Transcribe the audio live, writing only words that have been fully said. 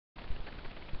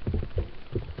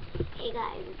Hey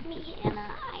guys, it's me,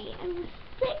 Hannah. I am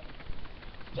sick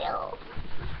still.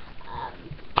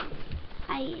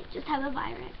 I just have a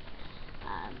virus.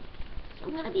 So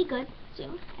I'm gonna be good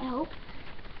soon, I hope,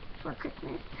 for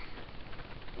Christmas.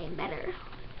 And better,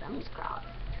 thumbs crossed.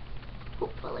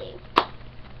 Hopefully.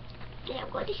 Today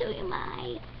I'm going to show you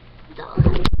my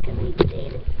dollhouse because I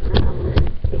did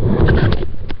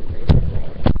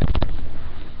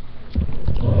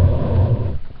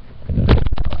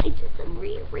I just am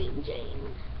rearranging.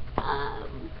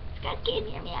 You guys can't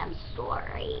hear me, I'm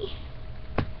sorry.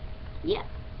 Yeah,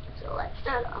 so let's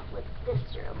start off with this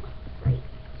room, right?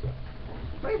 So,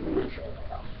 first let me show you my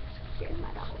doll. Here's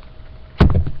my doll.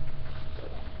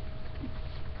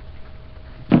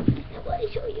 I'm going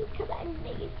to show you because I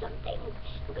made something.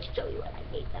 I'm going to show you what I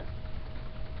made them.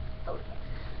 Oh, yeah.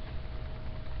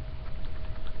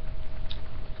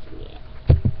 So, yeah.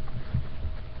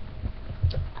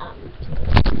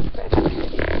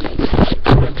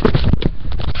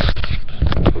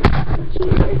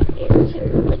 Here is her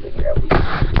living room.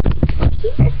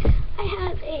 Here I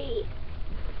have a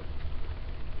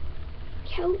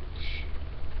couch.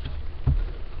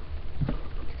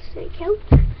 Just a couch.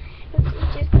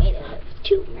 It's just made out of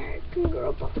 2 American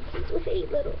Girl boxes with a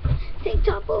little tank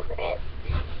top over it.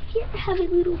 Here I have a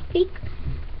little fake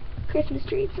Christmas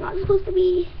tree. It's not supposed to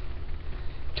be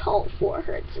tall for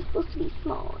her. It's just supposed to be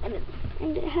small, and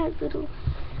it has little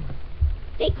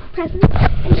fake presents.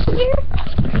 And here,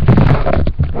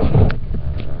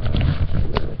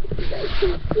 as you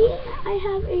can see, I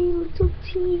have a little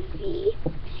TV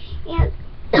and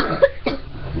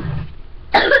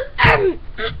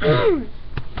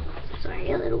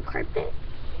sorry, a little carpet.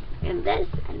 And this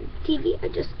and TV, I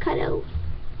just cut out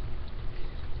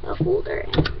a folder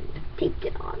and taped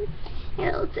it on. And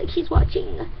it looks like she's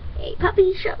watching a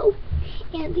puppy show.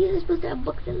 And these are supposed to have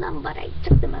books in them, but I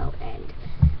took them out and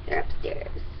they're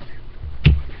upstairs.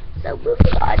 So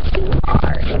moving on to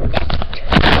our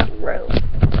next room.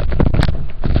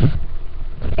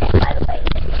 And by the way,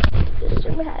 this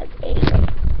room has a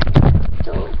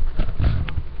little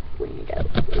window.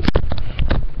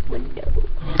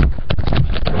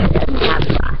 It doesn't have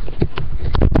glass.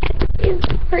 This is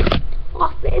her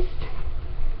office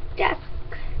desk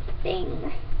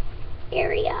thing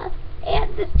area,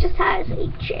 and this just has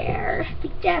a chair, the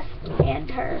desk, and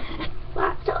her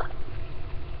laptop.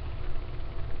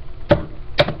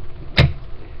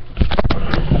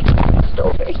 Just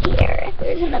over here,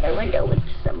 there's another window with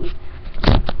some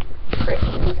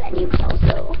curtains, and you can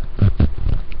also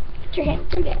put your hand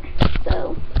through there.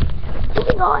 So,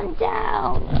 moving on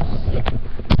down.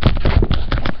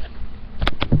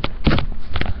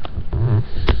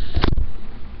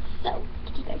 So,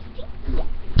 can you guys see? Yeah.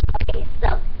 Okay,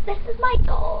 so this is my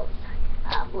doll's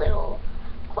little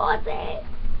closet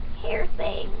hair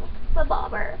thing, the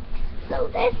bobber. So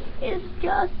this is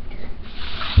just,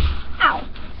 ow,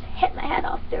 hit my head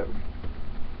off there.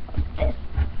 This.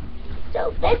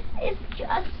 So this is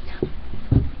just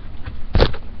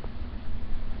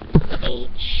a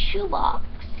shoebox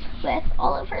with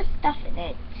all of her stuff in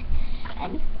it,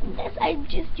 and this I'm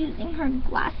just using her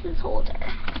glasses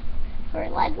holder for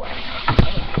leg work.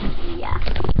 And yeah,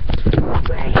 that's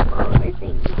where I have all of her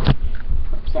things.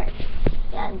 Oops, sorry.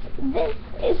 And this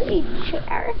is a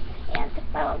chair, and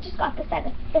my mom just got this at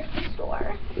a thrift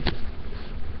store,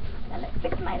 and it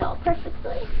fits my doll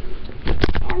perfectly.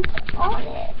 And on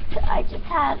it, I just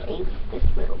have this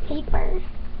little paper.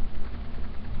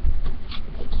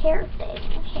 Hair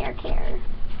thing, hair care,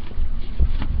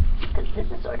 because this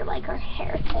is sort of like her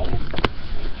hair thing.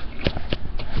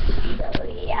 So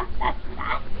yeah, that's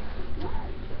that.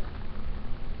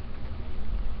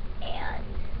 And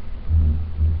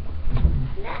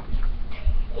next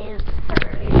is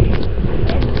her.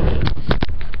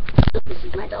 So this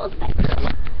is my doll's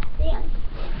bedroom. And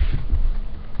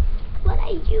what I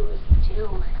use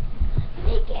to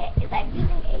make it is I'm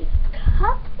using a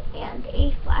cup and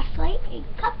a flashlight,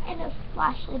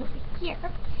 over here.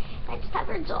 I just have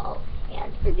her doll,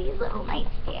 and for these little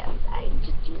nightstands, I'm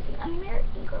just using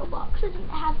American Girl boxes, and it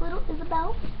has little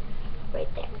Isabel right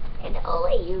there. And all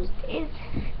I used is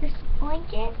this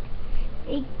blanket,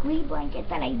 a Glee blanket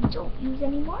that I don't use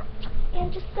anymore,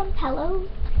 and just some pillows.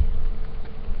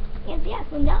 And yeah,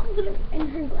 so now I'm gonna, and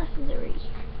her glasses are right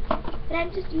here. And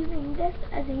I'm just using this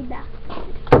as a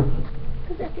background,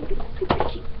 because I think it's super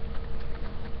cheap.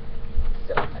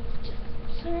 So let's just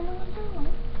turn on the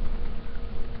light,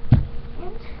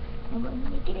 and I'm going to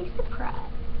make it a surprise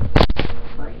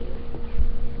for you.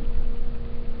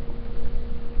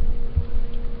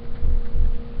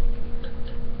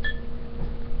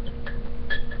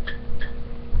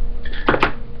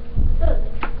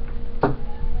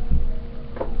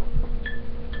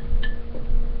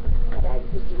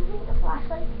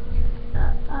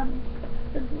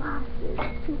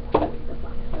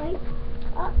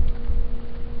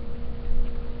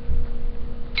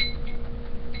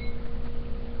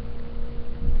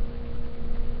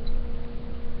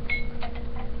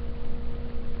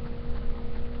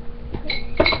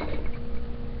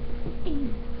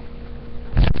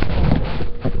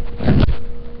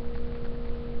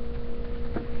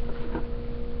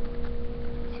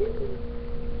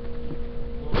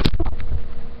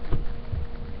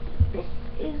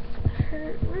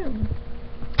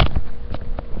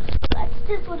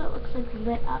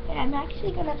 up, and I'm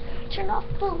actually gonna turn off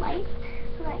the lights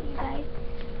so that you guys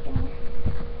can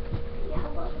see how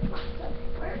well the box does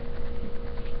work.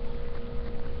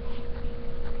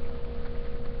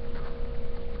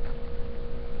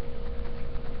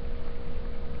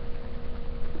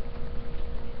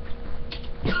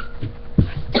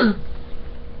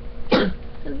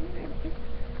 So here it is.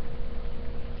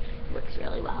 Works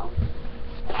really well.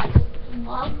 I just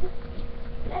love this.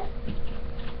 I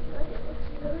feel like it looks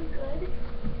really good.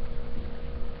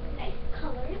 Nice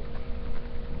colors.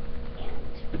 And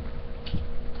so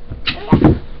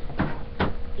yeah.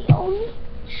 The only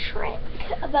trick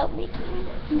about making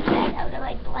this bed out of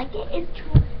a blanket is to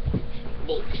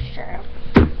make sure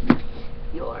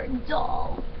your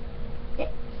doll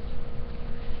fits.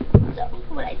 So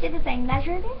what I did is I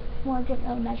measured it. Well, I didn't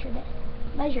really measure it,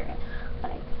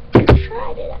 but I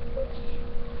tried it out.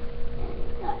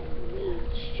 And I made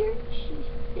sure she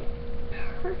fit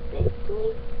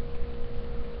perfectly.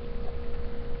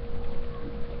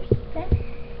 There's that.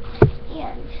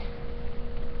 And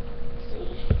see,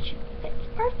 she fits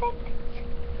perfect.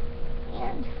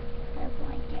 And her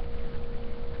blanket.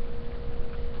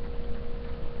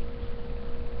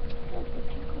 I think the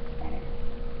pink looks better.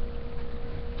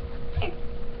 There.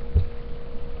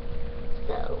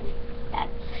 So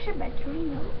that's her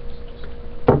bedroom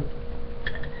notes.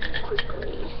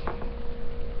 Quickly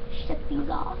shut these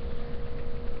off.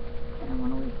 I don't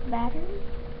want to lose the battery.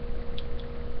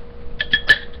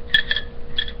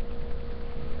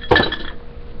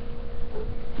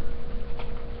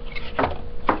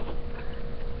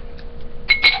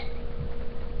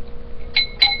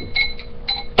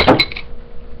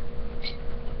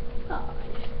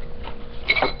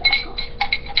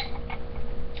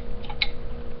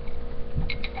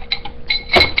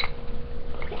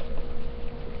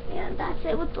 That's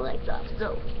it with the lights off.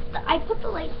 So I put the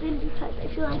lights in because I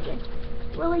feel like it's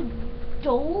really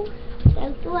dull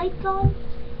without the lights on.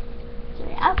 So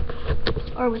yeah,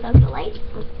 or without the lights.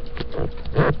 So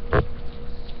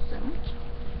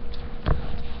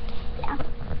yeah.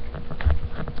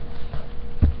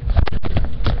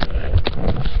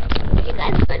 If you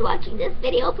guys enjoyed watching this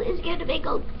video, please give it a big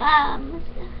old thumbs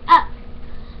up.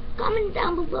 Comment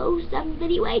down below some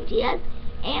video ideas.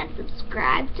 And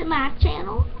subscribe to my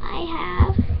channel. I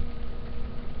have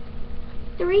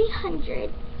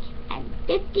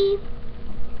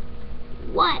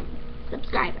 351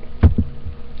 subscribers.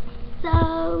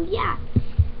 So yeah,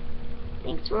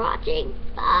 thanks for watching.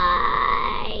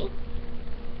 Bye.